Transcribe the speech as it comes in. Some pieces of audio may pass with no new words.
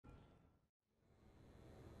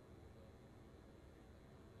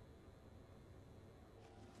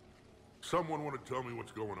someone want to tell me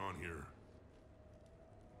what's going on here?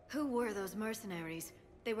 Who were those mercenaries?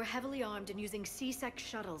 They were heavily armed and using C-Sec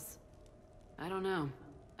shuttles. I don't know.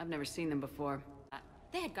 I've never seen them before.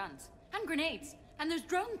 They had guns, and grenades, and those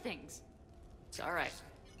drone things. It's alright.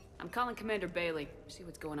 I'm calling Commander Bailey. See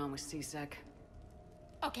what's going on with C-Sec.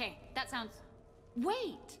 Okay, that sounds...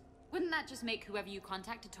 Wait! Wouldn't that just make whoever you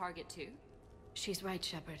contact a target too? She's right,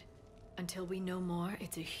 Shepard. Until we know more,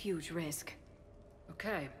 it's a huge risk.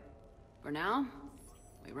 Okay. For now,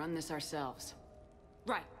 we run this ourselves.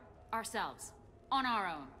 Right. Ourselves. On our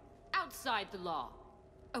own. Outside the law.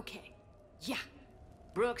 Okay. Yeah.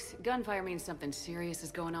 Brooks, gunfire means something serious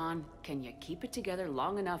is going on. Can you keep it together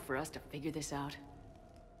long enough for us to figure this out?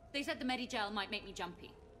 They said the Medigel might make me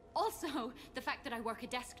jumpy. Also, the fact that I work a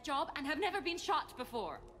desk job and have never been shot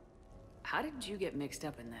before. How did you get mixed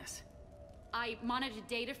up in this? I monitored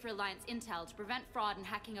data for Alliance intel to prevent fraud and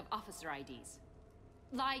hacking of officer IDs.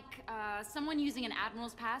 Like, someone using an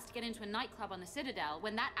Admiral's pass to get into a nightclub on the Citadel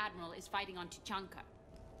when that Admiral is fighting on Tuchanka.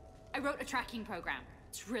 I wrote a tracking program.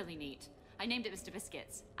 It's really neat. I named it Mr.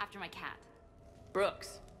 Biscuits, after my cat.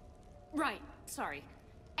 Brooks. Right, sorry.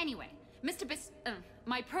 Anyway,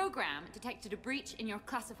 my program detected a breach in your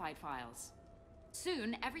classified files.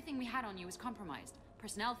 Soon, everything we had on you was compromised.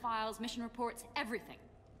 Personnel files, mission reports, everything.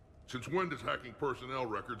 Since when does hacking personnel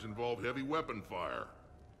records involve heavy weapon fire?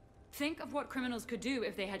 Think of what criminals could do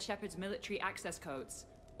if they had Shepard's military access codes.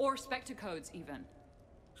 Or Spectre codes, even.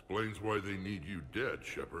 Explains why they need you dead,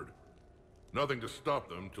 Shepard. Nothing to stop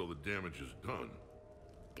them till the damage is done.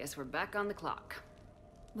 Guess we're back on the clock.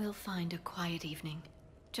 We'll find a quiet evening.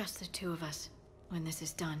 Just the two of us, when this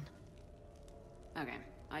is done. Okay,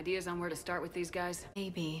 ideas on where to start with these guys?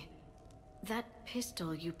 Maybe. That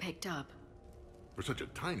pistol you picked up. For such a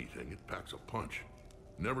tiny thing, it packs a punch.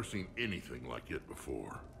 Never seen anything like it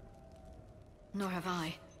before. Nor have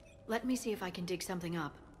I. Let me see if I can dig something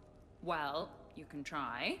up. Well, you can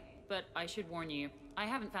try, but I should warn you, I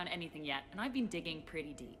haven't found anything yet, and I've been digging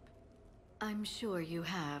pretty deep. I'm sure you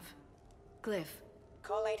have. Glyph.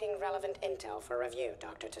 Collating relevant intel for review,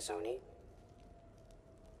 Dr. T'Soni.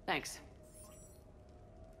 Thanks.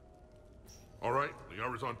 All right, the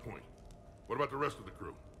hour's on point. What about the rest of the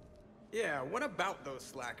crew? Yeah, what about those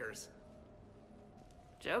slackers?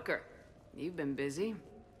 Joker, you've been busy.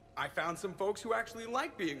 I found some folks who actually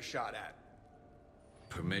like being shot at.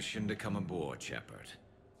 Permission to come aboard, Shepard.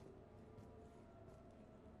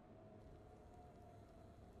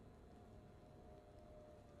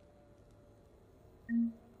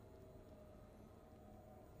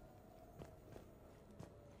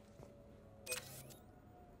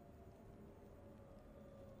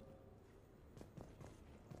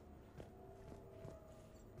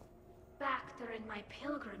 Back during my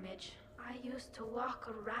pilgrimage, I used to walk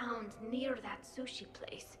around near that sushi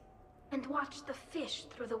place and watch the fish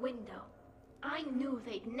through the window. I knew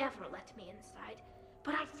they'd never let me inside,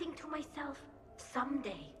 but I think to myself,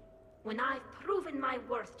 someday, when I've proven my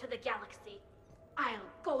worth to the galaxy, I'll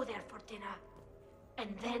go there for dinner.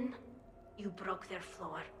 And then, you broke their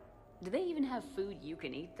floor. Do they even have food you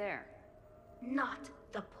can eat there? Not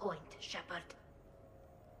the point, Shepard.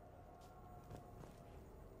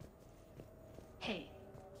 Hey.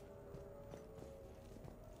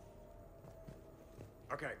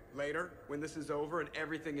 Okay, later, when this is over and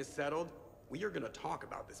everything is settled, we are gonna talk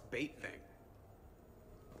about this bait thing.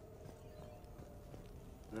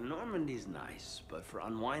 The Normandy's nice, but for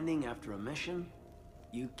unwinding after a mission,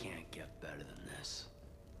 you can't get better than this.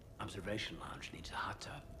 Observation Lounge needs a hot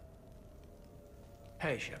tub.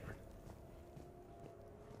 Hey, Shepard.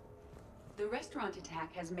 The restaurant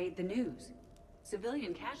attack has made the news.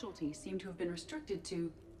 Civilian casualties seem to have been restricted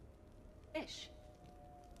to... fish.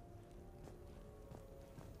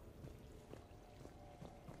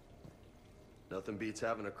 Nothing beats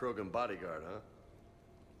having a Krogan bodyguard, huh?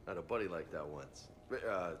 I had a buddy like that once.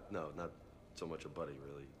 No, not so much a buddy,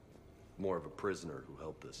 really. More of a prisoner who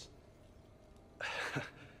helped us.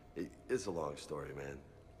 It's a long story, man.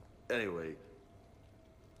 Anyway,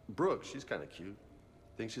 Brooke, she's kind of cute.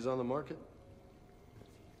 Think she's on the market?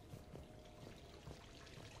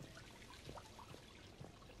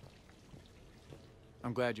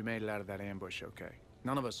 I'm glad you made it out of that ambush okay.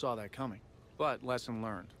 None of us saw that coming. But lesson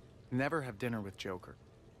learned. Never have dinner with Joker.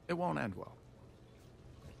 It won't end well.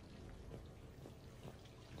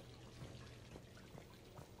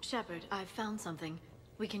 Shepard, I've found something.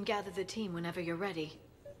 We can gather the team whenever you're ready.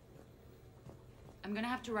 I'm gonna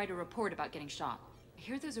have to write a report about getting shot. I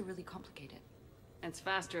hear those are really complicated. It's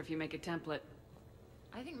faster if you make a template.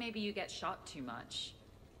 I think maybe you get shot too much.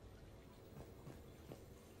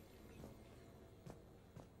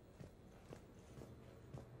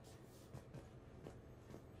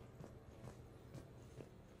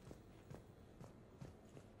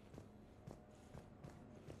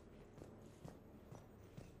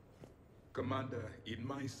 Commander, in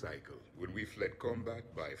my cycle, when we fled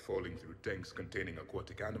combat by falling through tanks containing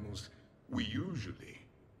aquatic animals, we usually...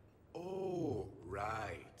 Oh,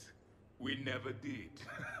 right. We never did.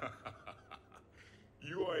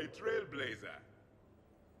 You are a trailblazer.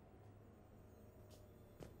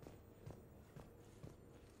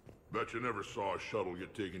 Bet you never saw a shuttle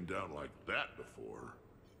get taken down like that before.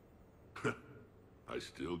 I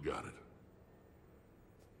still got it.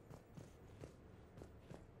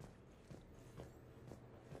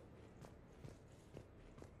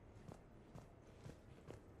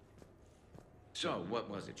 So, what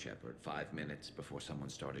was it, Shepard? 5 minutes before someone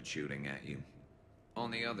started shooting at you? On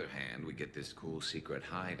the other hand, we get this cool secret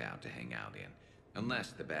hideout to hang out in.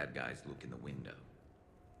 Unless the bad guys look in the window.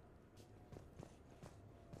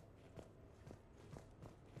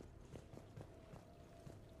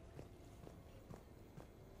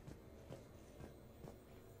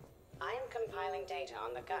 I am compiling data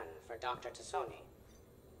on the gun for Dr. Tassoni.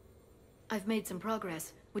 I've made some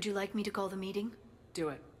progress. Would you like me to call the meeting? Do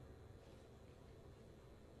it.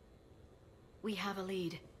 We have a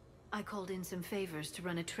lead. I called in some favors to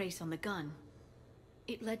run a trace on the gun.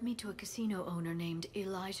 It led me to a casino owner named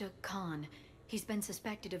Elijah Khan. He's been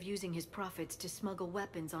suspected of using his profits to smuggle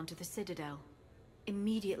weapons onto the Citadel.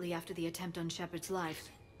 Immediately after the attempt on Shepard's life,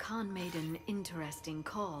 Khan made an interesting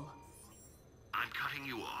call. I'm cutting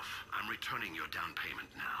you off. I'm returning your down payment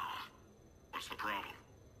now. What's the problem?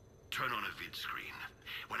 Turn on a vid screen.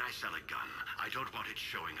 When I sell a gun, I don't want it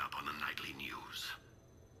showing up on the nightly news.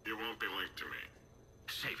 You won't be linked to me.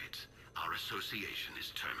 Save it. Our association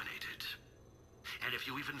is terminated. And if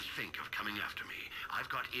you even think of coming after me, I've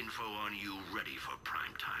got info on you ready for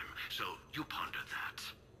prime time. So you ponder that.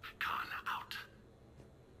 Khan out.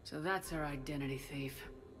 So that's our identity thief.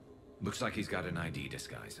 Looks like he's got an ID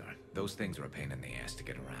disguiser. Those things are a pain in the ass to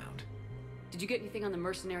get around. Did you get anything on the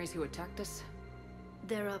mercenaries who attacked us?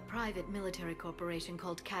 They're a private military corporation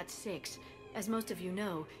called Cat-6. As most of you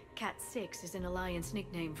know, Cat-6 is an Alliance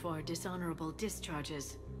nickname for dishonorable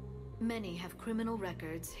discharges. Many have criminal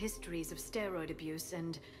records, histories of steroid abuse,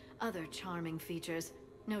 and other charming features.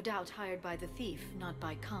 No doubt hired by the thief, not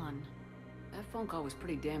by Khan. That phone call was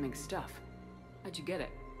pretty damning stuff. How'd you get it?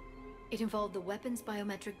 It involved the weapons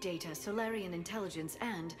biometric data, Solarian intelligence,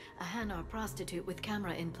 and a Hanar prostitute with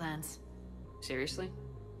camera implants. Seriously?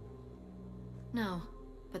 No,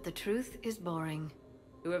 but the truth is boring.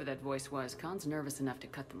 Whoever that voice was, Khan's nervous enough to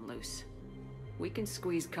cut them loose. We can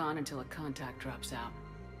squeeze Khan until a contact drops out.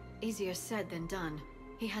 Easier said than done.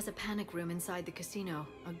 He has a panic room inside the casino,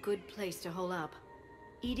 a good place to hole up.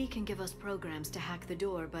 EDI can give us programs to hack the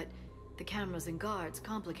door, but the cameras and guards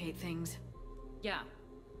complicate things. Yeah.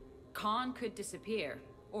 Khan could disappear,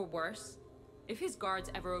 or worse. If his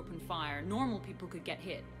guards ever open fire, normal people could get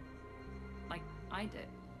hit. Like I did.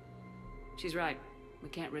 She's right. We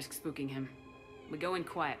can't risk spooking him. We go in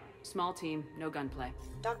quiet. Small team, no gunplay.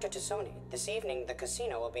 Dr. Tassoni, this evening the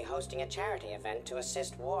casino will be hosting a charity event to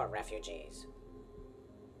assist war refugees.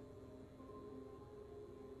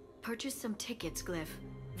 Purchase some tickets, Glyph.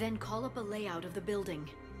 Then call up a layout of the building.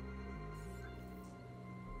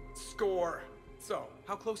 Score! So,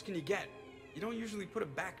 how close can you get? You don't usually put a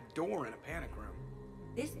back door in a panic room.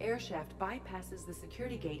 This air shaft bypasses the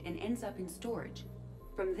security gate and ends up in storage.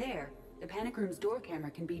 From there, the panic room's door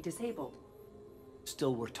camera can be disabled.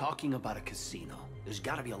 Still, we're talking about a casino. There's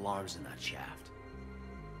gotta be alarms in that shaft.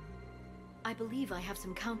 I believe I have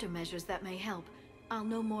some countermeasures that may help. I'll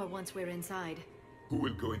know more once we're inside. Who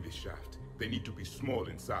will go in this shaft? They need to be small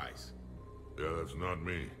in size. Yeah, that's not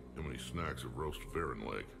me. How many snacks of roast Farron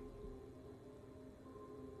leg?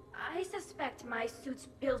 I suspect my suit's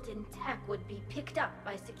built-in tech would be picked up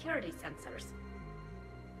by security sensors.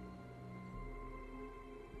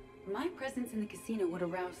 My presence in the casino would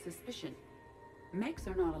arouse suspicion. Mechs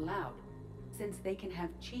are not allowed, since they can have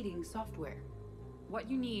cheating software. What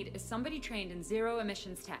you need is somebody trained in zero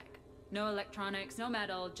emissions tech. No electronics, no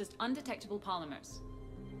metal, just undetectable polymers.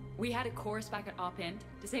 We had a course back at Op-Int,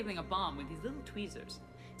 disabling a bomb with these little tweezers.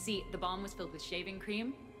 See, the bomb was filled with shaving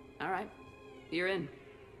cream. All right, you're in.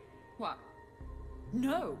 What?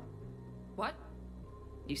 No! What?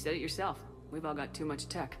 You said it yourself. We've all got too much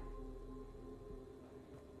tech.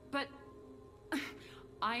 But...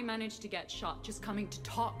 I managed to get shot just coming to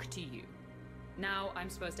talk to you. Now I'm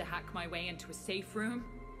supposed to hack my way into a safe room?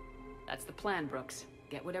 That's the plan, Brooks.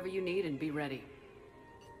 Get whatever you need and be ready.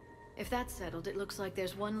 If that's settled, it looks like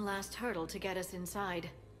there's one last hurdle to get us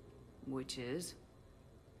inside. Which is?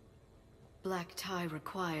 Black tie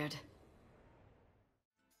required.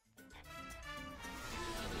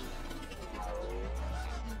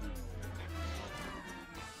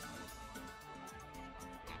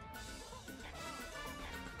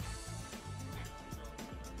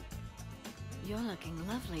 You're looking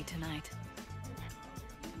lovely tonight.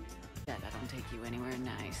 Bet I don't take you anywhere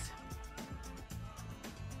nice.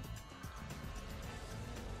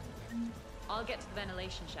 I'll get to the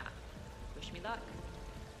ventilation shaft. Wish me luck.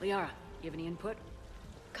 Liara, you have any input?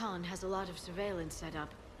 Khan has a lot of surveillance set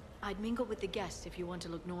up. I'd mingle with the guests if you want to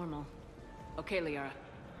look normal. Okay, Liara.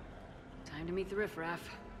 Time to meet the riffraff.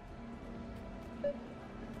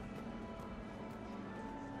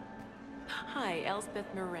 Hi,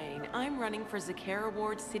 Elspeth Moraine. I'm running for Zakara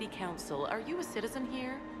Ward City Council. Are you a citizen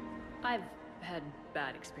here? I've had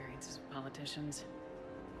bad experiences with politicians.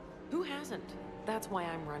 Who hasn't? That's why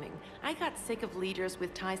I'm running. I got sick of leaders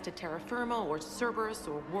with ties to Terra Firma or Cerberus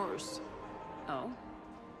or worse. Oh?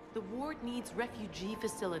 The ward needs refugee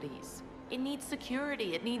facilities. It needs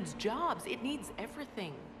security, it needs jobs, it needs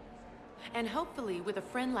everything. And hopefully, with a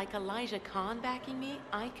friend like Elijah Khan backing me,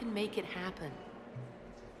 I can make it happen.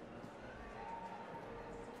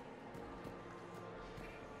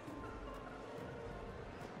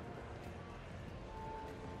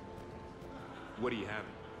 What are you having?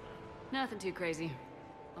 Nothing too crazy.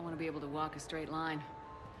 I want to be able to walk a straight line.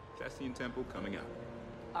 Thessian Temple coming up.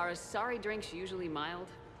 Are Asari drinks usually mild?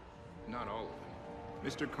 Not all of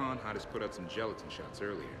them. Mr. Khan had us put out some gelatin shots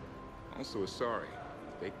earlier. Also Asari.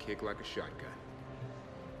 They kick like a shotgun.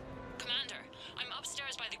 Commander, I'm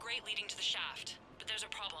upstairs by the grate leading to the shaft, but there's a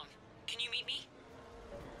problem. Can you meet me?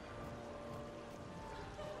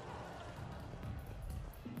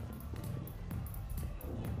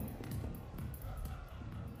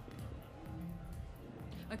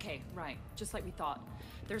 Okay, right. Just like we thought.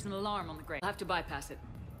 There's an alarm on the grate. I'll have to bypass it.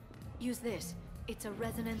 Use this. It's a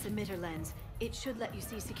resonance emitter lens. It should let you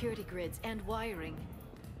see security grids and wiring.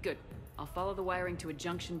 Good. I'll follow the wiring to a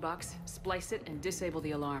junction box, splice it, and disable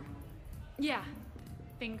the alarm. Yeah.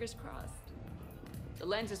 Fingers crossed. The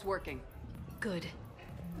lens is working. Good.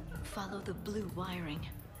 Follow the blue wiring.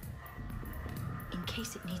 In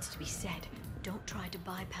case it needs to be said, don't try to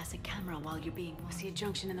bypass a camera while you're being... I see a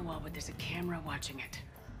junction in the wall, but there's a camera watching it.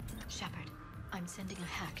 Shepard, I'm sending a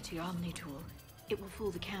hack to your Omni tool. It will fool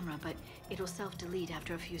the camera, but it'll self-delete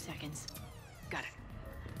after a few seconds. Got it.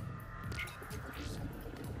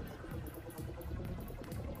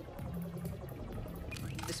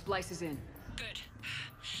 The splice is in. Good.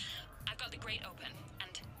 I've got the grate open,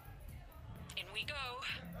 and in we go.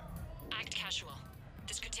 Act casual.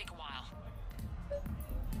 This could take a while.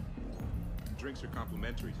 Drinks are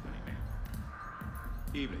complimentary tonight, man.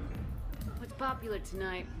 Evening. What's popular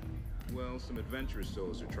tonight? Well, some adventurous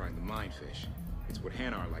souls are trying the mindfish. It's what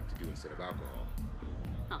Hanar like to do instead of alcohol.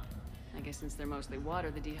 Huh. I guess since they're mostly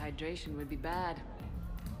water, the dehydration would be bad.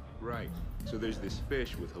 Right. So there's this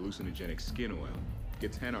fish with hallucinogenic skin oil.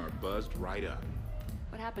 Gets Hanar buzzed right up.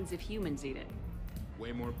 What happens if humans eat it?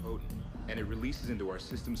 Way more potent. And it releases into our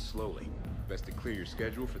system slowly. Best to clear your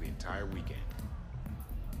schedule for the entire weekend.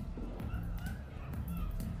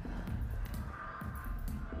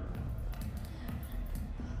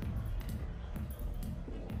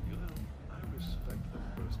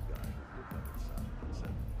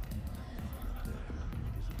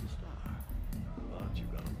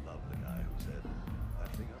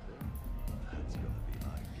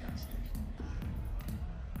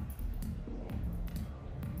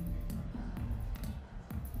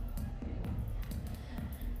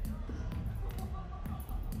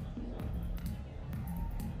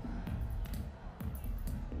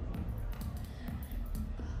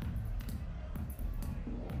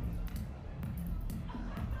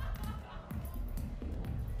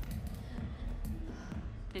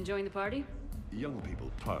 Enjoying the party? Young people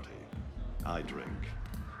party. I drink.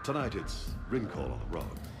 Tonight it's ring call on the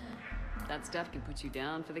rug. That stuff can put you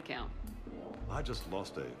down for the count. I just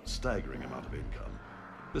lost a staggering amount of income.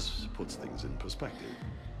 This puts things in perspective.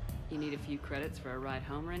 You need a few credits for a ride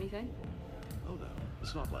home or anything? Oh no,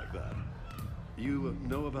 it's not like that. You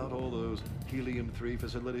know about all those Helium-3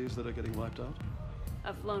 facilities that are getting wiped out?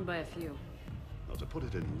 I've flown by a few. Now, to put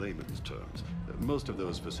it in layman's terms, most of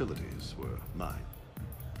those facilities were mine.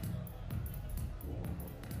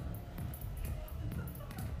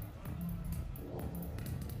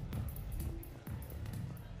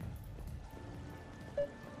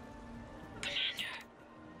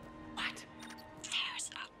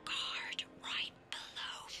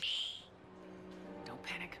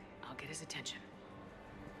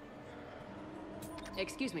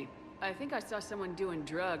 Excuse me. I think I saw someone doing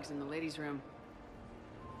drugs in the ladies' room.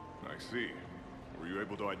 I see. Were you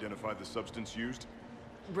able to identify the substance used?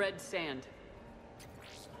 Red sand.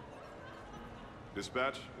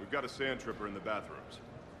 Dispatch, we've got a sand tripper in the bathrooms.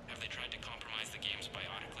 Have they tried to compromise the games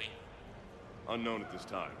biotically? Unknown at this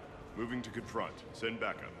time. Moving to confront. Send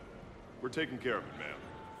backup. We're taking care of it, ma'am.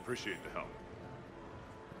 Appreciate the help.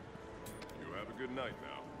 You have a good night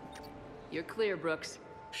now. You're clear, Brooks.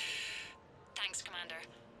 Thanks, Commander.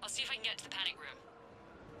 I'll see if I can get to the panic room.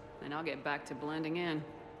 And I'll get back to blending in.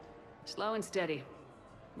 Slow and steady.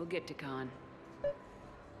 We'll get to Khan.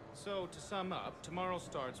 So, to sum up, tomorrow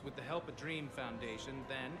starts with the Help a Dream Foundation,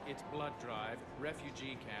 then it's blood drive,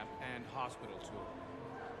 refugee camp, and hospital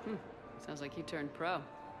tour. Sounds like you turned pro.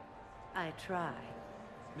 I try.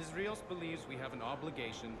 Ms. Rios believes we have an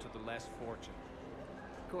obligation to the less fortunate.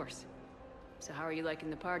 Of course. So how are you liking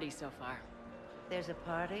the party so far? There's a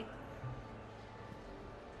party?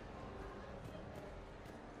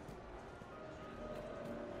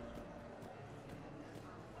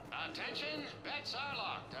 Attention, bets are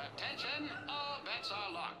locked. Attention, all bets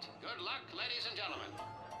are locked. Good luck, ladies and gentlemen.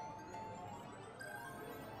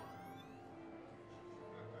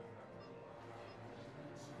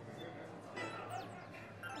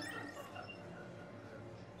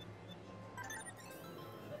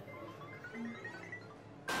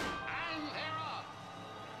 And they're off.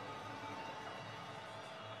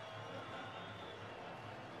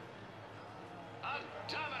 A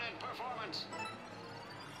dominant performance.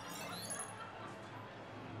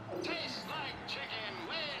 Tastes like chicken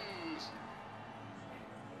wins!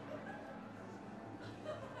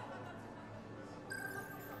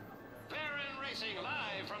 Baron Racing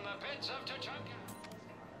live from the pits of Tuchanka.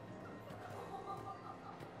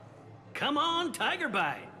 Come on, Tiger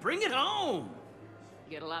Bite, bring it home!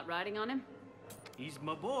 You get a lot riding on him? He's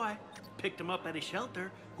my boy. Picked him up at his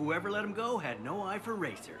shelter. Whoever let him go had no eye for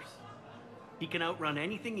racers. He can outrun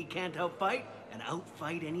anything he can't outfight, and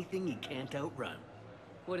outfight anything he can't outrun.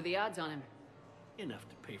 What are the odds on him? Enough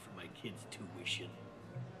to pay for my kids' tuition.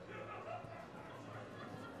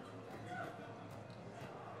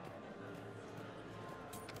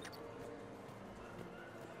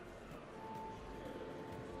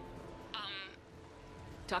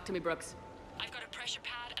 Talk to me, Brooks. I've got a pressure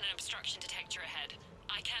pad and an obstruction detector ahead.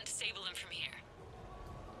 I can't disable them from here.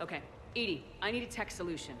 Okay. Edie, I need a tech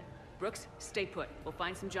solution. Brooks, stay put. We'll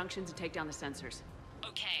find some junctions and take down the sensors.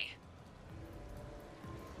 Okay.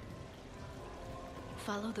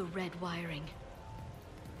 Follow the red wiring.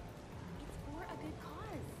 It's for a good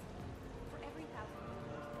cause. For every thousand.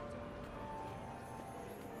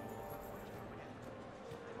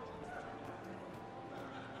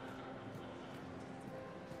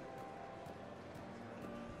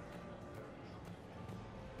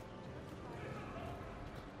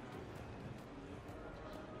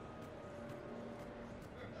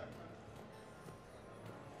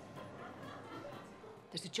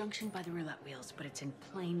 There's a junction by the roulette wheels, but it's in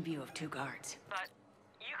plain view of 2 guards. But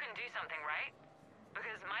you can do something, right?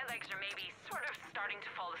 Because my legs are maybe sort of starting to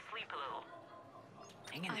fall asleep a little.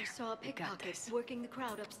 Hang in there. I saw a You got pickpocket this. working the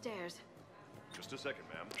crowd upstairs. Just a second,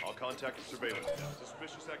 ma'am. I'll contact the surveillance now.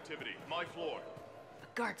 Suspicious activity. My floor. A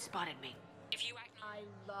guard spotted me. If you act I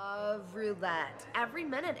love roulette. Every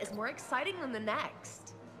minute is more exciting than the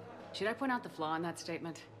next. Should I point out the flaw in that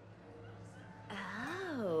statement?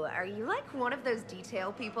 Oh, are you like one of those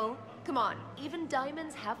detail people? Come on, even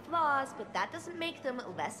diamonds have flaws, but that doesn't make them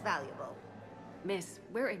less valuable. Miss,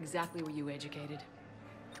 where exactly were you educated?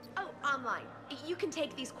 Oh, online. You can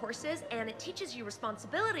take these courses, and it teaches you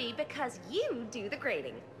responsibility because you do the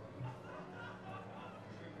grading.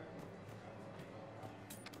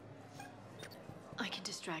 I can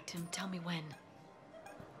distract him. Tell me when.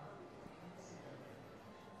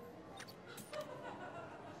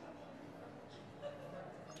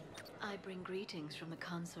 I bring greetings from the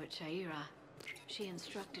consort Shaira. She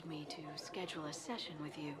instructed me to schedule a session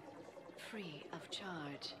with you, free of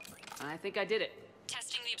charge. I think I did it.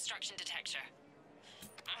 testing the obstruction detector.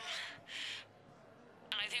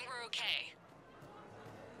 And I think we're okay.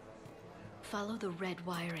 Follow the red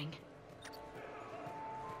wiring.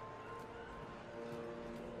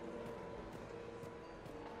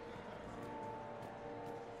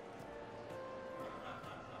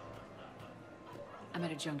 I'm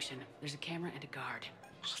at a junction. There's a camera and a guard.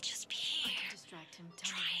 I'll just be here. I can distract him.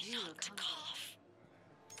 Tell Try me when you not to come. cough.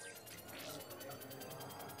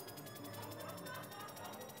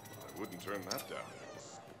 I wouldn't turn that down.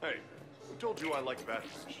 Hey, who told you I like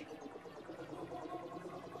batfish?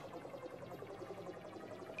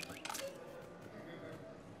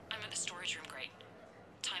 I'm at the storage room, great.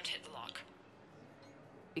 Time to hit the lock.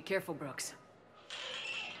 Be careful, Brooks.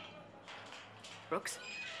 Brooks?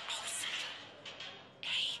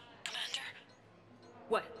 Hey, Commander.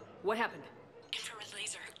 What? What happened? Infrared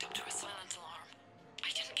laser hooked up to a silent alarm. I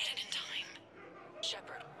didn't get it in time.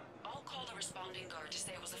 Shepard, I'll call the responding guard to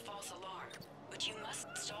say it was a false alarm. But you must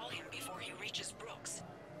stall him before he reaches Brooks.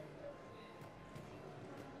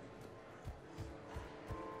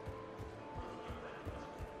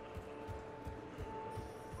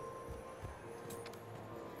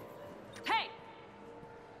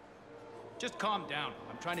 Just calm down.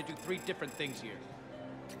 I'm trying to do 3 different things here.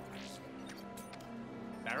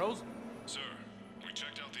 Barrows? Sir, we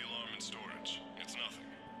checked out the alarm in storage. It's nothing.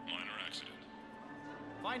 Minor accident.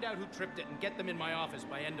 Find out who tripped it and get them in my office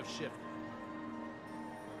by end of shift.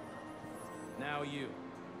 Now you.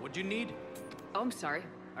 What'd you need? Oh, I'm sorry.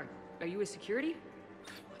 Are you a security?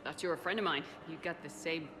 I thought you were a friend of mine. You got the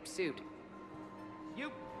same suit.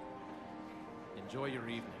 You. Enjoy your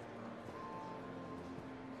evening.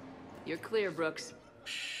 You're clear, Brooks.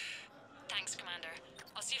 Thanks, Commander.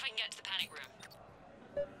 I'll see if I can get to the panic room.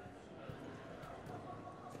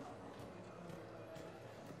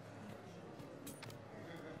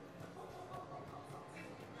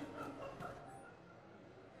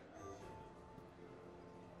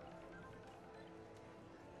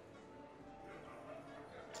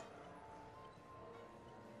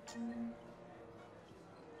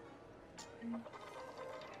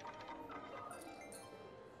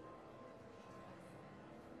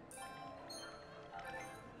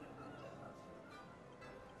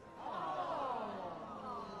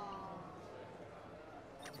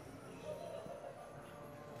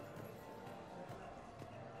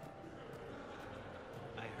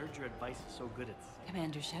 I heard your advice is so good it's...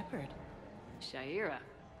 Commander Shepard. Sha'ira.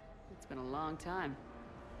 It's been a long time.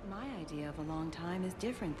 My idea of a long time is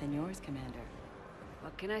different than yours, Commander.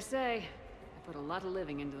 What can I say? I put a lot of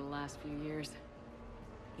living into the last few years.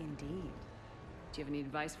 Indeed. Do you have any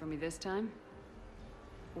advice for me this time?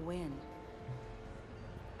 When?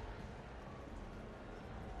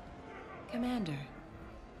 Commander,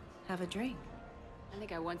 have a drink. I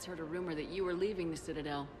think I once heard a rumor that you were leaving the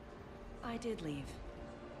Citadel. I did leave.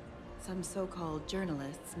 Some so-called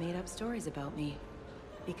journalists made up stories about me.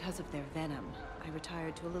 Because of their venom, I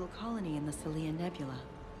retired to a little colony in the Celian Nebula.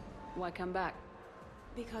 Why come back?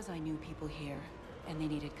 Because I knew people here, and they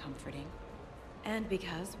needed comforting. And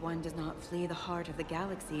because one does not flee the heart of the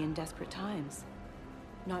galaxy in desperate times.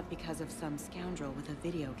 Not because of some scoundrel with a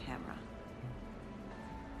video camera.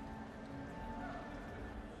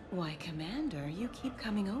 Why, Commander, you keep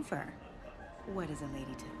coming over. What is a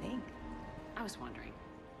lady to think? I was wondering,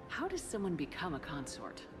 how does someone become a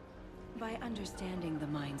consort? By understanding the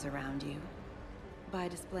minds around you. By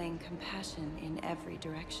displaying compassion in every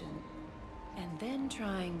direction. And then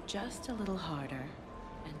trying just a little harder,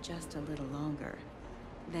 and just a little longer,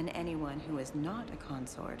 than anyone who is not a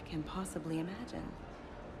consort can possibly imagine.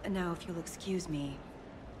 Now, if you'll excuse me,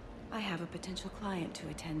 I have a potential client to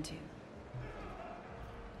attend to.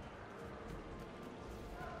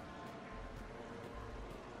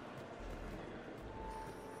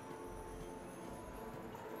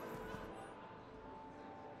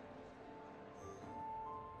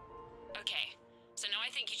 Okay, so now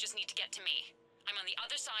I think you just need to get to me. I'm on the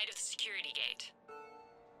other side of the security gate.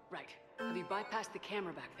 Right. Have you bypassed the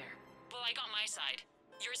camera back there? Well, I got my side.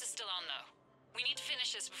 Yours is still on, though. We need to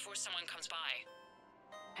finish this before someone comes by.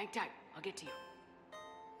 Hang tight. I'll get to you.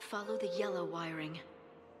 Follow the yellow wiring.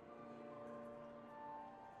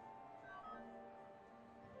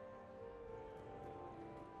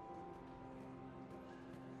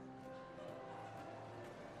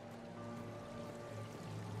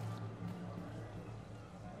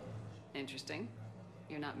 Interesting.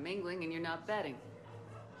 You're not mingling and you're not betting.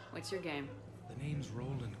 What's your game? The name's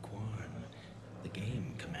Roland Kwan. The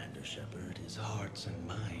game, Commander Shepard, is hearts and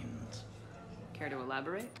minds. Care to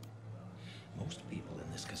elaborate? Most people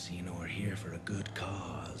in this casino are here for a good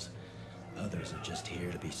cause. Others are just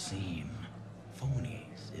here to be seen.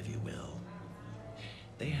 Phonies, if you will.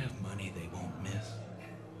 They have money they won't miss.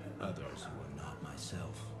 Others who are not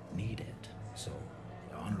myself need it. So,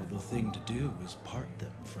 the honorable thing to do is part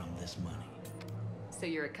them from this money. So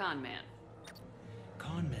you're a con man?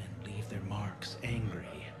 Con men leave their marks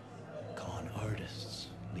angry. Con artists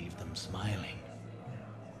leave them smiling.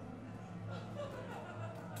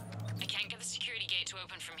 I can't get the security gate to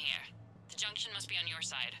open from here. The junction must be on your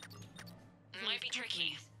side. It might be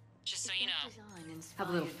tricky, just so you know. Have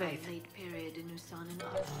a little faith. Late period in Usanan.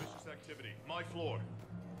 Suspicious activity. My floor.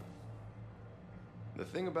 The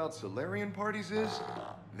thing about Solarian parties is,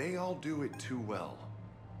 they all do it too well.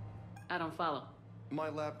 I don't follow. My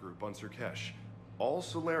lab group on Surkesh. All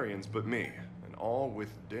Solarians but me, and all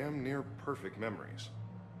with damn near perfect memories.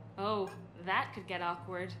 Oh, that could get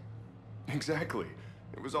awkward. Exactly.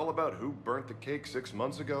 It was all about who burnt the cake 6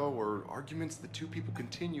 months ago, or arguments the two people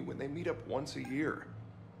continue when they meet up once a year.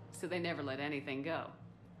 So they never let anything go.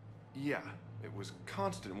 Yeah, it was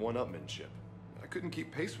constant one-upmanship. I couldn't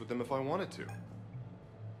keep pace with them if I wanted to.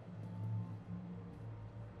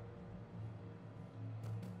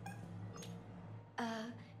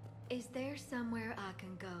 Is there somewhere I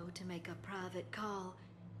can go to make a private call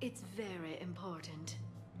It's very important.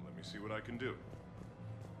 Let me see what I can do.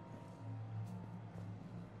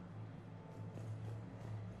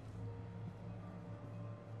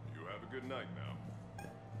 You have a good night now.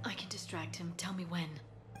 I can distract him. Tell me when.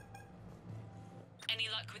 Any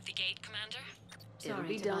luck with the gate, Commander? Sorry It'll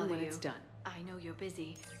be to done bother when you. it's done. I know you're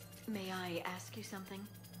busy. May I ask you something?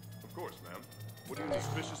 Of course, ma'am. What is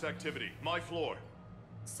suspicious activity? My floor.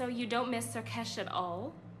 So you don't miss Sarkesh at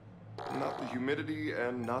all? Not the humidity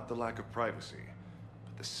and not the lack of privacy.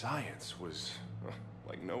 But the science was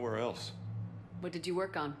like nowhere else. What did you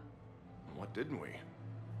work on? What didn't we?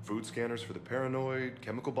 Food scanners for the paranoid,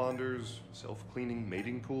 chemical bonders, self-cleaning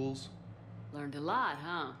mating pools. Learned a lot,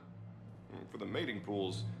 huh? For the mating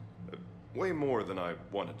pools, way more than I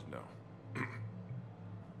wanted to know.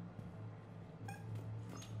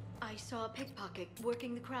 I saw a pickpocket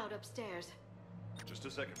working the crowd upstairs. Just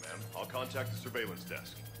a second, ma'am. I'll contact the surveillance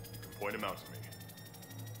desk. You can point him out to me.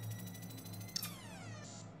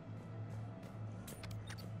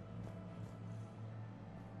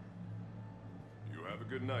 You have a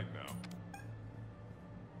good night now.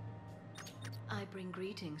 I bring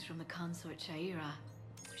greetings from the consort Shaira.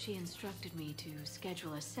 She instructed me to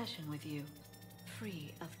schedule a session with you,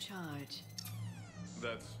 free of charge.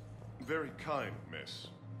 That's very kind, miss.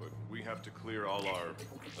 But we have to clear all our,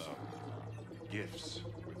 gifts.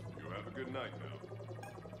 You have a good night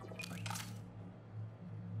now.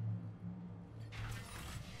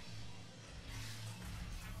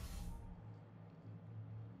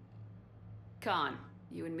 Khan,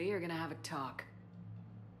 you and me are gonna have a talk.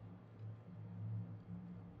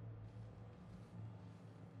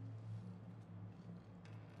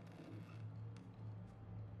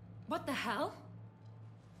 What the hell?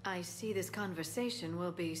 I see this conversation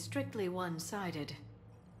will be strictly one-sided.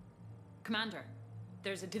 Commander,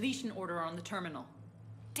 there's a deletion order on the terminal.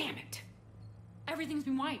 Damn it! Everything's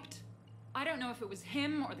been wiped. I don't know if it was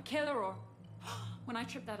him or the killer or... When I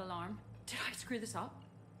tripped that alarm, did I screw this up?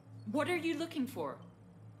 What are you looking for?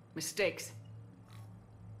 Mistakes.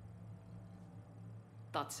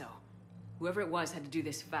 Thought so. Whoever it was had to do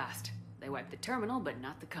this fast. They wiped the terminal, but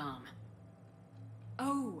not the comm.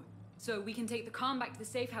 Oh, so we can take the comm back to the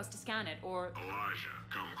safe house to scan it, or... Elijah,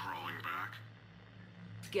 come crawling back.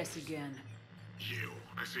 Guess again. You.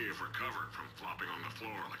 I see you've recovered from flopping on the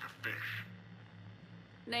floor like a fish.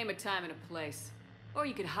 Name a time and a place. Or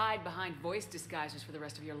you could hide behind voice disguisers for the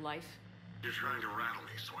rest of your life. You're trying to rattle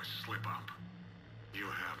me, so I slip up. You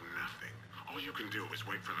have nothing. All you can do is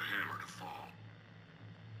wait for the hammer to fall.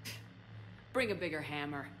 Bring a bigger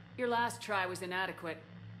hammer. Your last try was inadequate.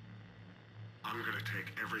 I'm gonna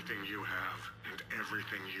take everything you have and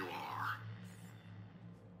everything you are.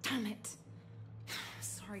 Damn it.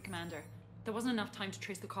 Sorry, Commander. There wasn't enough time to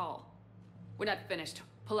trace the call. We're not finished.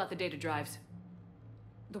 Pull out the data drives.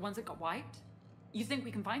 The ones that got wiped? You think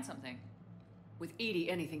we can find something? With EDI,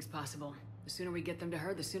 anything's possible. The sooner we get them to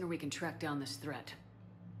her, the sooner we can track down this threat.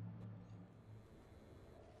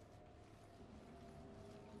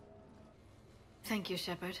 Thank you,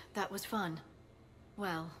 Shepard. That was fun.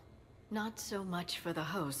 Well, not so much for the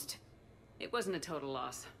host. It wasn't a total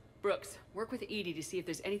loss. Brooks, work with EDI to see if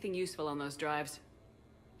there's anything useful on those drives.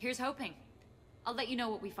 Here's hoping. I'll let you know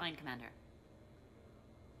what we find, Commander.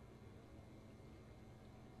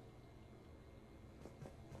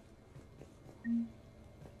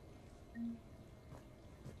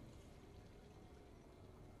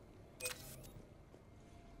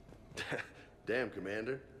 Damn,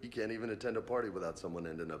 Commander. You can't even attend a party without someone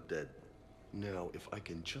ending up dead. Now, if I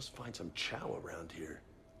can just find some chow around here,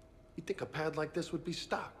 you'd think a pad like this would be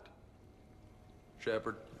stocked.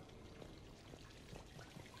 Shepard.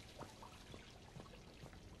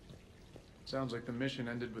 Sounds like the mission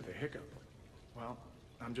ended with a hiccup. Well,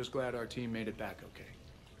 I'm just glad our team made it back okay.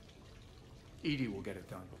 EDI will get it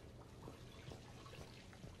done.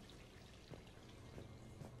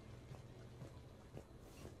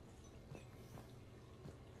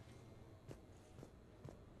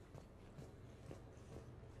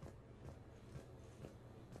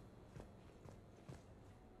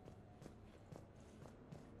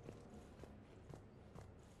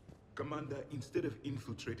 Commander, instead of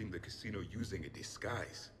infiltrating the casino using a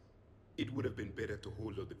disguise, it would have been better to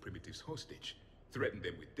hold all the primitives hostage, threaten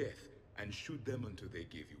them with death, and shoot them until they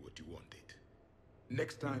gave you what you wanted.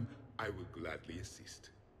 Next time, I will gladly assist.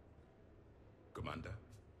 Commander?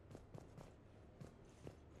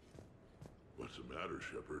 What's the matter,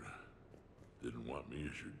 Shepard? Didn't want me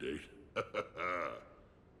as your date?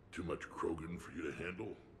 Too much Krogan for you to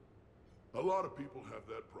handle? A lot of people have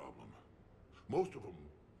that problem. Most of them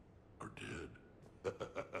are dead.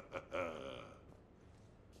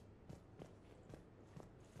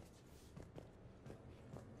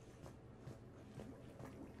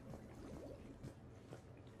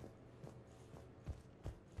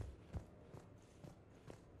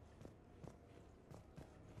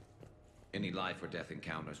 Any life or death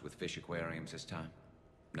encounters with fish aquariums this time?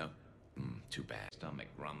 No? Too bad. Stomach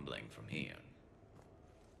rumbling from here.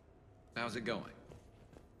 How's it going?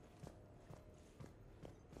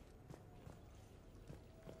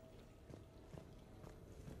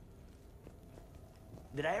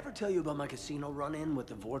 Did I ever tell you about my casino run-in with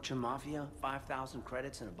the Vorcha Mafia? 5,000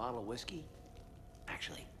 credits and a bottle of whiskey?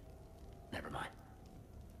 Actually, never mind.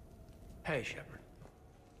 Hey, Shepard.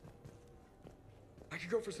 I could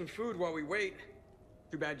go for some food while we wait.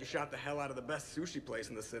 Too bad you shot the hell out of the best sushi place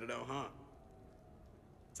in the Citadel, huh?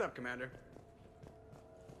 What's up, Commander?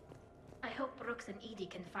 I hope Brooks and Edie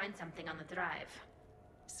can find something on the drive.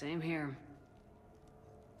 Same here.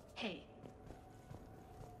 Hey.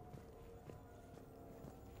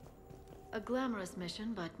 A glamorous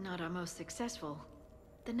mission, but not our most successful.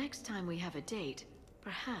 The next time we have a date,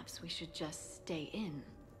 perhaps we should just stay in.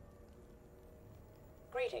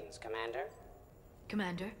 Greetings, Commander.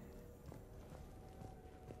 Commander?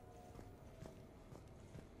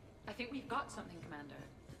 I think we've got something, Commander.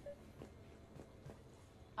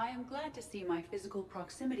 I am glad to see my physical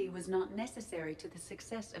proximity was not necessary to the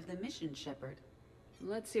success of the mission, Shepard.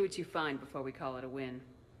 Let's see what you find before we call it a win.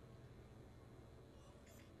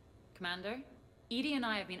 Commander, Edie and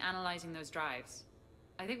I have been analyzing those drives.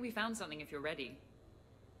 I think we found something if you're ready.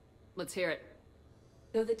 Let's hear it.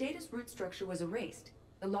 Though the data's root structure was erased,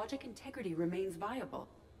 the logic integrity remains viable.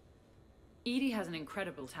 Edie has an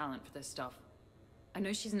incredible talent for this stuff. I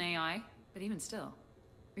know she's an AI, but even still.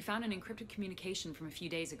 We found an encrypted communication from a few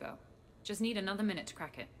days ago. Just need another minute to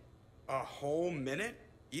crack it. A whole minute?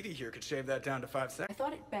 Edie here could shave that down to 5 I seconds.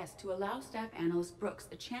 thought it best to allow Staff Analyst Brooks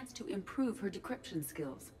a chance to improve her decryption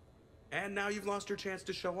skills. And now you've lost your chance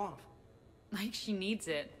to show off. Like she needs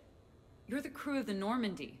it. You're the crew of the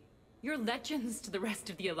Normandy. You're legends to the rest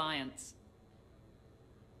of the Alliance.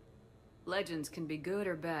 Legends can be good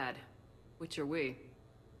or bad. Which are we?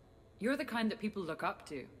 You're the kind that people look up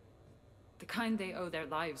to. The kind they owe their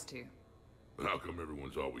lives to. But how come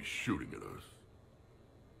everyone's always shooting at us?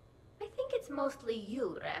 I think it's mostly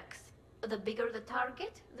you, Rex. The bigger the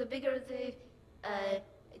target, the bigger the,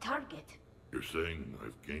 target. You're saying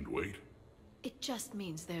I've gained weight? It just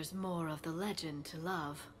means there's more of the legend to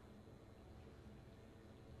love.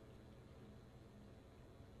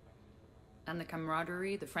 And the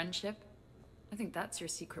camaraderie, the friendship. I think that's your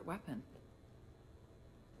secret weapon.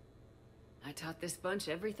 I taught this bunch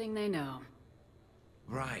everything they know.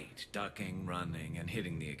 Right, ducking, running, and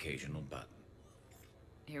hitting the occasional button.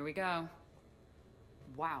 Here we go.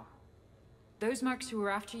 Wow. Those mercs who were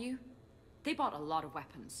after you, they bought a lot of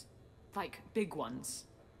weapons. Like, big ones.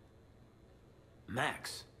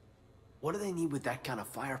 Max, what do they need with that kind of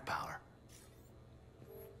firepower?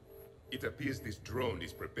 It appears this drone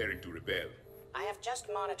is preparing to rebel. I have just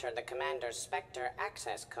monitored the Commander's Spectre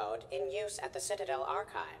access code in use at the Citadel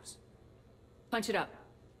archives. Punch it up.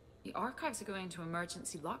 The archives are going into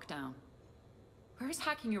emergency lockdown. Whoever's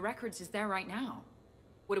hacking your records is there right now.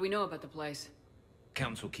 What do we know about the place?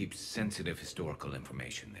 Council keeps sensitive historical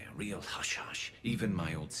information there. Real hush-hush. Even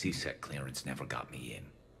my old CSEC clearance never got me in.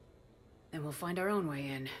 Then we'll find our own way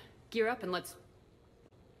in. Gear up and let's...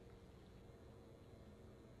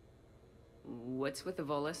 What's with the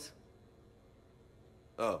Volus?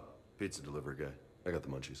 Oh, pizza delivery guy. I got the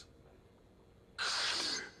munchies.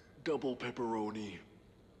 Double pepperoni.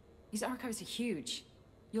 These archives are huge.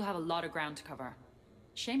 You'll have a lot of ground to cover.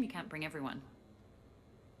 Shame you can't bring everyone.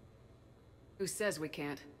 Who says we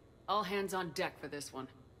can't? All hands on deck for this one.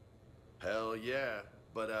 Hell yeah.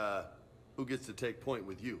 But, who gets to take point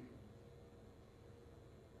with you?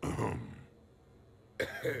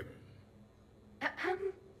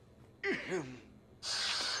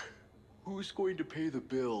 Who's going to pay the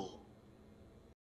bill?